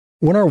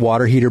When our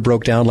water heater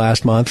broke down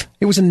last month,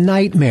 it was a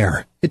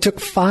nightmare. It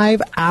took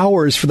 5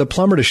 hours for the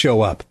plumber to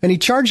show up, and he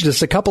charged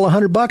us a couple of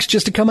 $100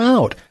 just to come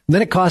out.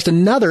 Then it cost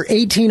another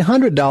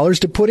 $1,800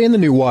 to put in the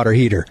new water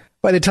heater.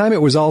 By the time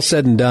it was all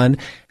said and done,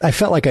 I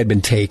felt like I'd been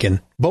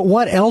taken. But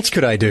what else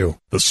could I do?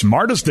 The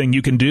smartest thing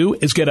you can do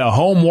is get a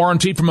home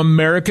warranty from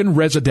American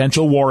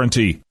Residential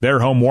Warranty.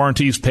 Their home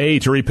warranties pay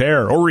to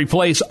repair or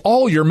replace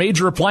all your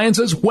major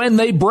appliances when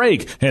they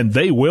break, and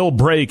they will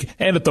break,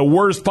 and at the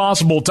worst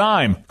possible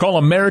time. Call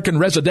American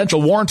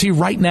Residential Warranty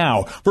right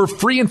now for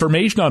free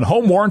information on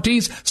home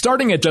warranties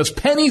starting at just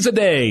pennies a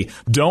day.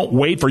 Don't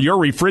wait for your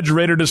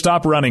refrigerator to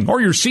stop running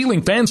or your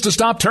ceiling fans to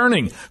stop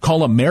turning.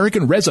 Call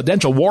American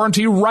Residential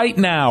Warranty right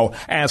now.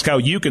 Ask how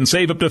you can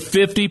save up to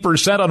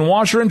 50% on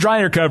washer and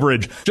dryer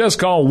coverage. Just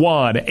call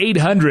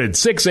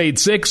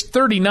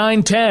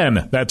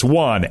 1-800-686-3910. That's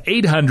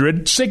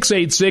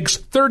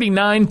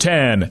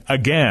 1-800-686-3910.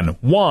 Again,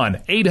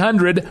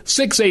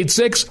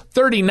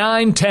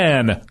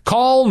 1-800-686-3910.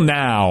 Call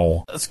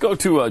now. Let's go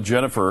to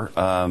Jennifer.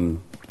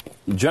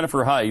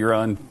 Jennifer, hi. You're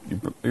on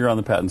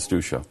the Pat and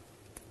Stu show.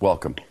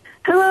 Welcome.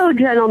 Hello,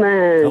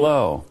 gentlemen.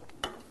 Hello.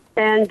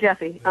 And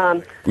Jeffy.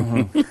 So, I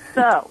love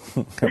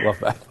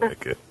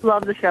that.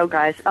 Love the show,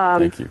 guys.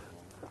 Thank you.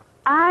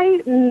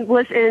 I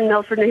was in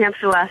Milford, New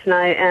Hampshire last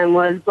night and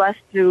was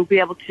blessed to be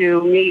able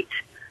to meet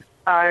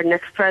our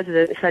next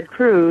president, Ted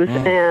Cruz,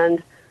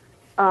 and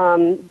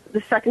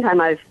the second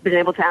time I've been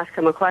able to ask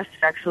him a question,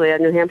 actually, a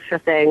New Hampshire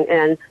thing,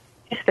 and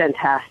he's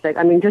fantastic.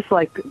 I mean, just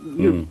like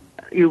you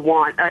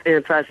want in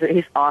a president.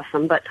 He's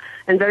awesome,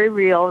 and very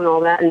real and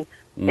all that, and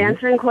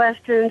answering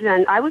questions.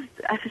 And I was,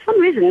 for some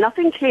reason,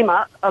 nothing came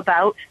up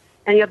about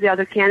any of the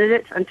other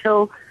candidates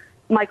until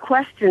my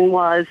question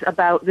was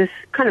about this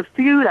kind of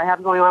feud I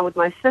have going on with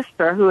my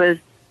sister, who is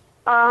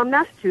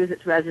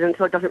Massachusetts resident,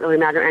 so it doesn't really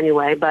matter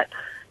anyway. But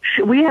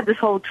we have this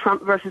whole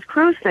Trump versus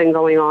Cruz thing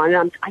going on,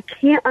 and I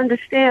can't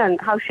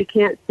understand how she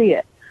can't see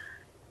it.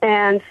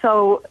 And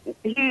so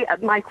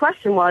my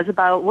question was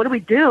about what do we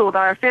do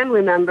about our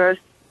family members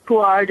who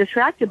are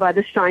distracted by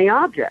this shiny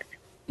object?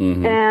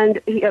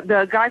 And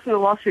the guy from the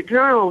Wall Street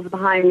Journal was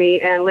behind me,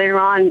 and later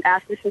on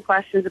asked me some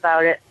questions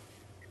about it.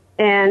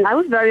 And I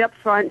was very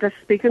upfront, just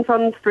speaking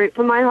straight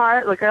from my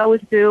heart, like I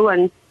always do,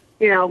 and,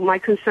 my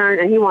concern.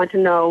 And he wanted to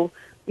know,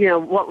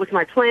 what was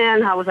my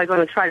plan? How was I going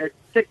to try to,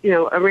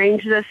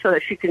 arrange this so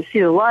that she can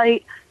see the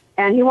light?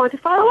 And he wanted to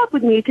follow up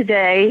with me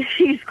today.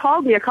 She's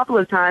called me a couple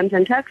of times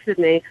and texted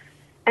me.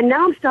 And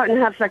now I'm starting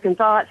to have second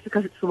thoughts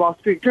because it's the Wall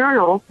Street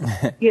Journal,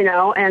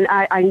 and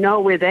I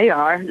know where they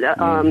are,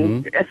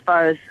 as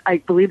far as I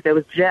believe there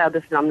was Jeb,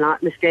 if I'm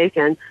not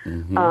mistaken.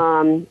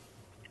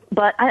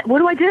 But what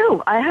do I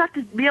do? I have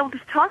to be able to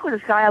talk with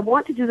this guy. I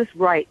want to do this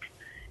right.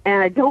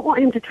 And I don't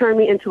want him to turn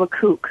me into a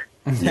kook.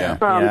 A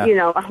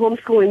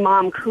homeschooling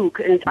mom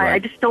kook. And right. I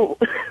just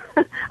don't.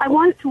 I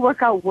want it to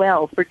work out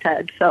well for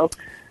Ted. So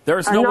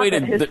there's no way to.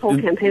 His whole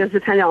campaign is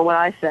dependent on what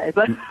I say.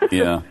 But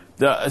yeah.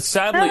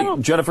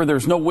 Sadly, Jennifer,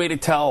 there's no way to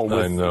tell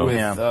with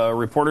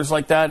reporters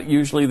like that.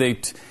 Usually the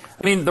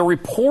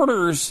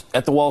reporters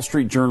at the Wall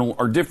Street Journal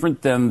are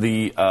different than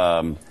the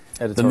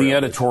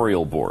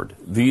editorial board.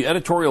 The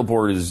editorial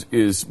board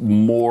is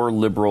more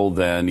liberal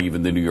than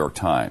even the New York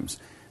Times.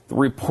 The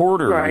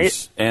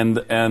reporters and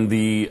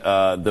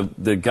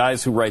the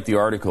guys who write the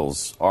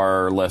articles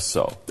are less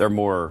so. They're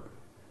more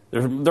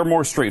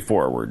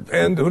straightforward.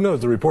 And who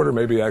knows? The reporter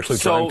may be actually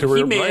trying to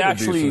write a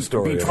decent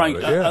story.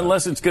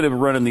 Unless it's going to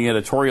run in the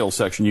editorial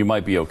section, you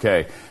might be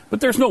okay.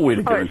 But there's no way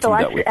to guarantee so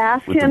that. So I should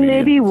ask him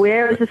maybe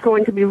where is this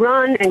going to be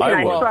run, and can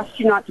I trust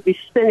you not to be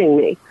spinning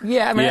me?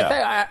 Yeah, I mean,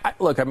 I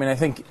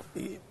think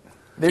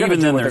they're going to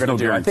do what they're going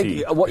to do. I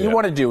think what you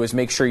want to do is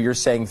make sure you're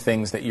saying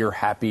things that you're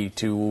happy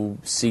to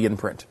see in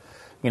print.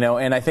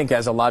 And I think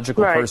as a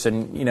logical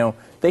person,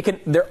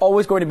 they're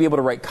always going to be able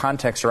to write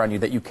context around you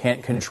that you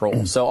can't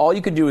control. So all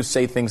you can do is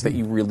say things that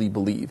you really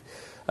believe.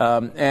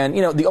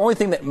 The only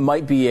thing that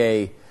might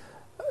be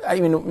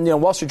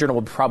Wall Street Journal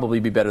would probably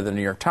be better than the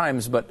New York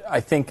Times, but I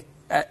think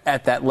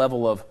at that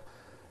level of,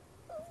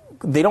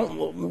 they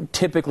don't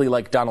typically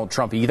like Donald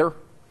Trump either.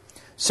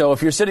 So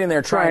if you're sitting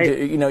there trying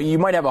to, you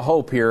might have a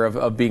hope here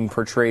of being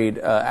portrayed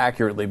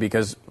accurately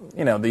because,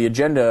 the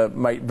agenda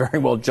might very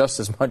well just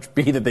as much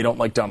be that they don't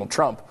like Donald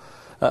Trump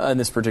in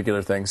this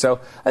particular thing. So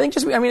I think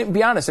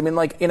be honest. What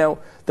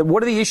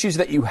are the issues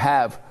that you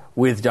have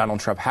with Donald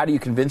Trump? How do you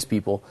convince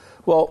people?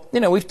 Well,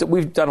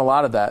 we've done a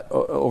lot of that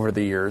over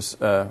the years,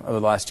 over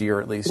the last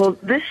year at least. Well,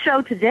 this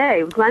show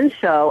today, Glenn's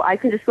show, I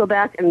can just go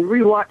back and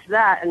rewatch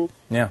that, and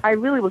I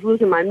really was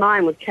losing my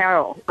mind with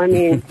Carol. I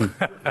mean,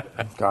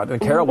 God, and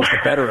Carol was the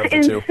better of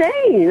the two.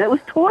 Insane. That was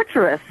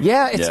torturous.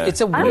 Yeah,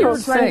 it's a weird thing. I don't know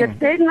if Glenn gets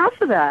paid enough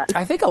for that.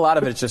 I think a lot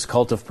of it's just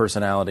cult of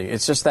personality.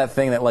 It's just that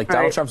thing that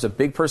Donald Trump's a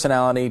big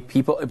personality.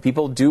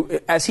 People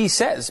do, as he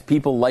says,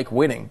 people like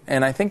winning,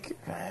 and I think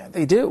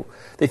they do.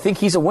 They think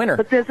he's a winner.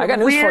 But there's I got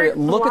a news for you. weird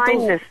Look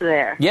blindness there.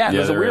 Yeah,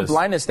 there's a weird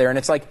blindness there, and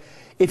it's like,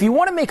 if you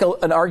want to make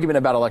an argument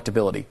about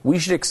electability, we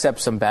should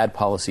accept some bad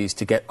policies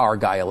to get our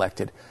guy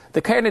elected.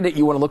 The candidate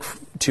you want to look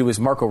to is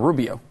Marco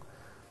Rubio.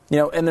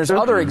 And there's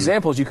other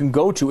examples you can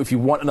go to if you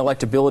want an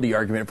electability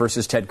argument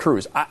versus Ted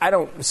Cruz. I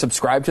don't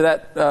subscribe to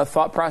that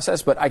thought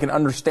process, but I can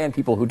understand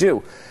people who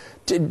do.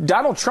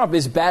 Donald Trump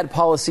is bad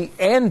policy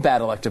and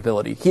bad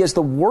electability. He has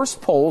the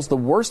worst polls, the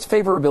worst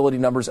favorability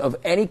numbers of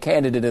any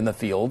candidate in the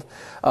field,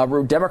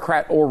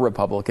 Democrat or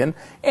Republican,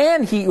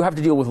 and you have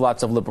to deal with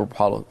lots of liberal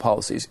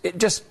policies.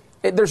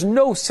 There's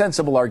no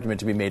sensible argument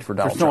to be made for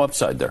Donald Trump. There's no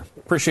upside there.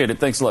 Appreciate it.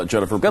 Thanks a lot,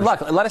 Jennifer. Good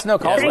luck. Let us know.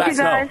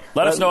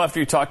 Let us know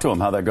after you talk to him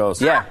how that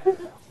goes. Yeah.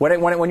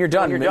 When you're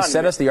done,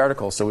 send us the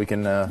article so we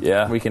can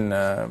we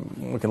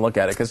can look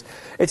at it, because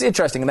it's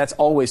interesting, and that's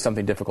always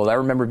something difficult. I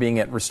remember being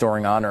at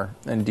Restoring Honor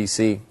in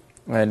D.C.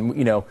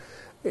 and a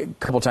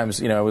couple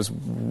times I was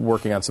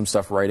working on some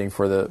stuff, writing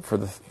for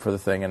the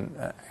thing, and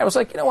I was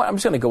like, what, I'm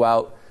just going to go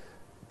out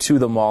to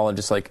the mall and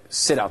just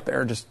sit out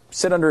there, just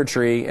sit under a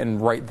tree and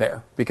write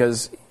there,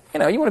 because you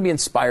want to be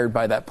inspired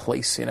by that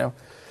place,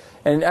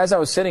 And as I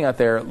was sitting out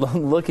there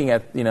looking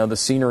at the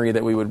scenery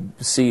that we would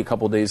see a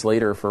couple days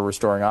later for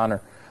Restoring Honor,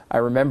 I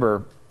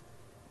remember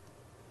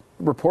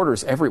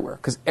reporters everywhere,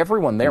 because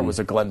everyone there was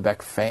a Glenn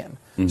Beck fan.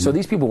 Mm-hmm. So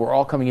these people were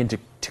all coming in to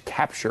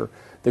capture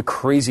the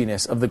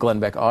craziness of the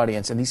Glenn Beck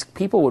audience. And these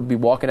people would be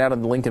walking out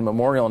of the Lincoln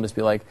Memorial and just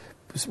be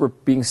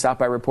being stopped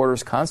by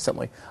reporters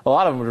constantly. A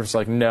lot of them were just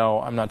like, no,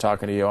 I'm not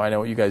talking to you. I know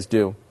what you guys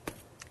do.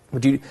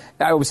 But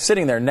I was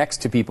sitting there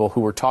next to people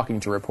who were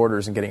talking to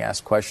reporters and getting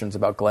asked questions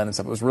about Glenn and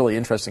stuff. It was really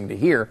interesting to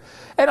hear.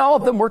 And all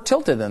of them were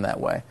tilted in that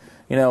way.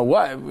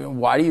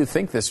 Why do you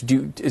think this?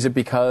 Is it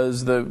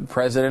because the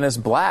president is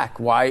black?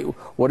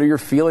 What are your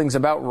feelings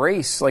about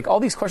race? All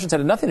these questions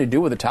had nothing to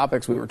do with the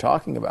topics we were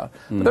talking about.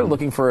 Mm-hmm. But they're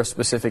looking for a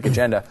specific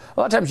agenda. A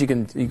lot of times you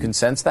can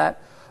sense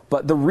that.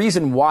 But the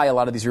reason why a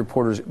lot of these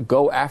reporters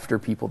go after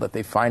people that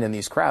they find in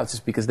these crowds is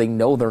because they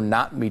know they're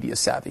not media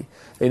savvy.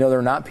 They know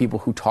they're not people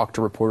who talk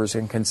to reporters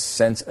and can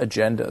sense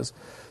agendas.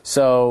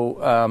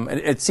 So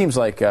it seems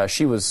like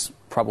she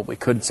probably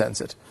could sense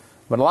it.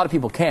 But a lot of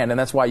people can, and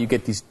that's why you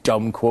get these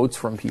dumb quotes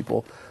from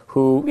people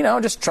who,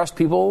 just trust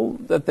people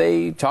that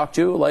they talk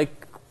to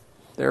like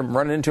they're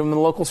running into them in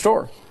the local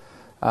store.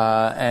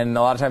 And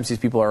a lot of times these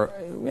people are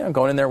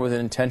going in there with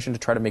an intention to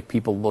try to make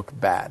people look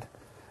bad,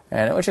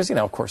 and which is,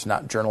 of course,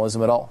 not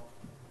journalism at all.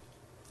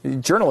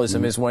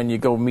 Journalism is when you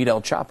go meet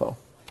El Chapo.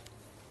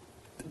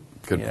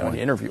 Good point. And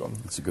you interview him.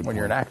 That's a good when point.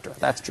 You're an actor.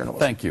 That's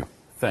journalism.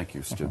 Thank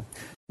you, Stu.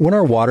 When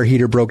our water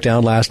heater broke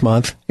down last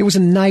month, it was a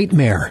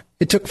nightmare.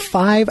 It took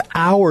 5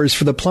 hours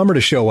for the plumber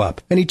to show up,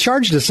 and he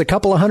charged us a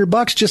couple of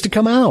 $100 just to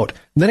come out.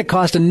 And then it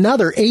cost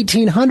another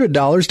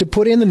 $1,800 to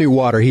put in the new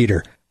water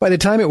heater. By the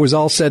time it was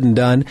all said and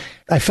done,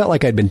 I felt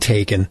like I'd been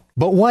taken.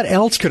 But what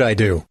else could I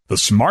do? The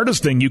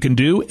smartest thing you can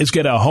do is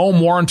get a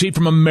home warranty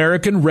from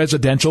American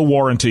Residential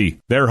Warranty.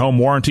 Their home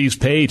warranties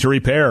pay to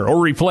repair or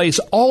replace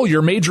all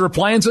your major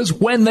appliances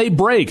when they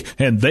break,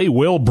 and they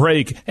will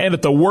break, and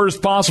at the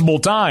worst possible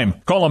time.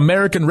 Call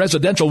American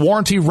Residential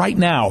Warranty right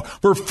now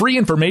for free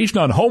information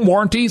on home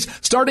warranties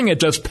starting at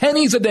just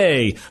pennies a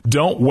day.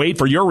 Don't wait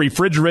for your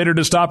refrigerator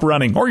to stop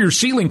running or your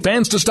ceiling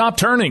fans to stop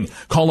turning.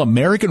 Call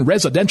American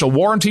Residential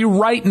Warranty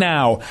right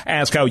now.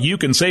 Ask how you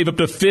can save up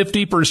to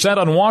 50%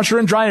 on washer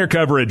and dryer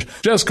coverage.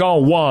 Just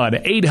call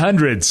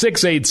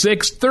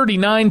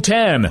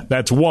 1-800-686-3910.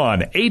 That's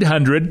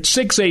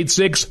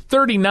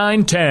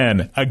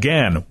 1-800-686-3910.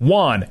 Again,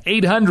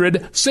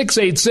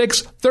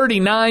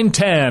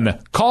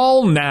 1-800-686-3910.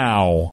 Call now.